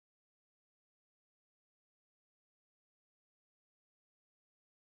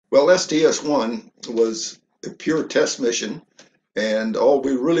Well, STS-1 was a pure test mission, and all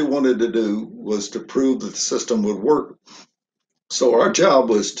we really wanted to do was to prove that the system would work. So our job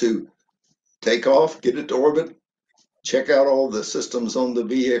was to take off, get it to orbit, check out all the systems on the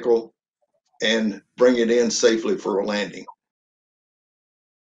vehicle, and bring it in safely for a landing.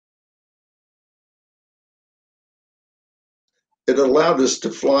 It allowed us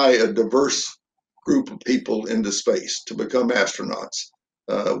to fly a diverse group of people into space to become astronauts.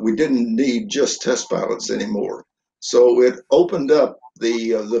 We didn't need just test pilots anymore. So it opened up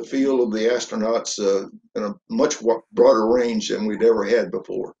the field of the astronauts in a much broader range than we'd ever had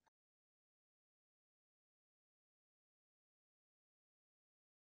before.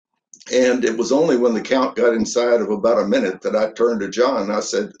 And it was only when the count got inside of about a minute that I turned to John and I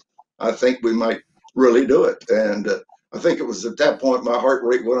said, I think we might really do it. And I think it was at that point my heart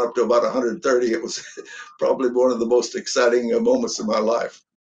rate went up to about 130. It was probably one of the most exciting moments of my life.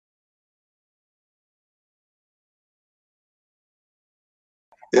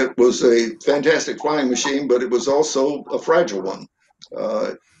 It was a fantastic flying machine, but it was also a fragile one.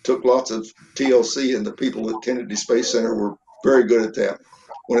 It took lots of TLC, and the people at Kennedy Space Center were very good at that.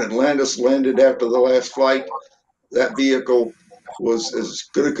 When Atlantis landed after the last flight, that vehicle was as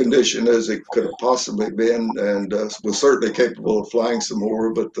good a condition as it could have possibly been, and was certainly capable of flying some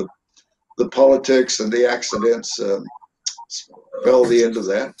more. But the politics and the accidents spell the end of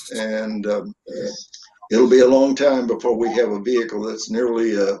that, and it'll be a long time before we have a vehicle that's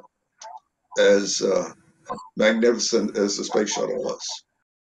nearly as magnificent as the space shuttle was.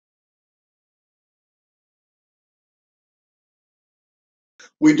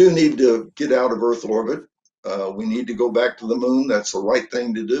 We do need to get out of Earth orbit. We need to go back to the moon. That's the right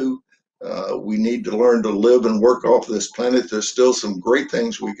thing to do. We need to learn to live and work off this planet. There's still some great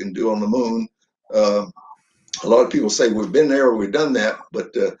things we can do on the moon. A lot of people say we've been there or we've done that,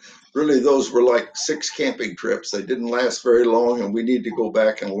 but really those were like 6 camping trips. They didn't last very long, and we need to go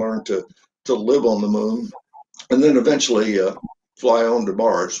back and learn to live on the moon, and then eventually fly on to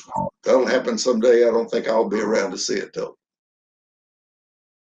Mars. That'll happen someday. I don't think I'll be around to see it though.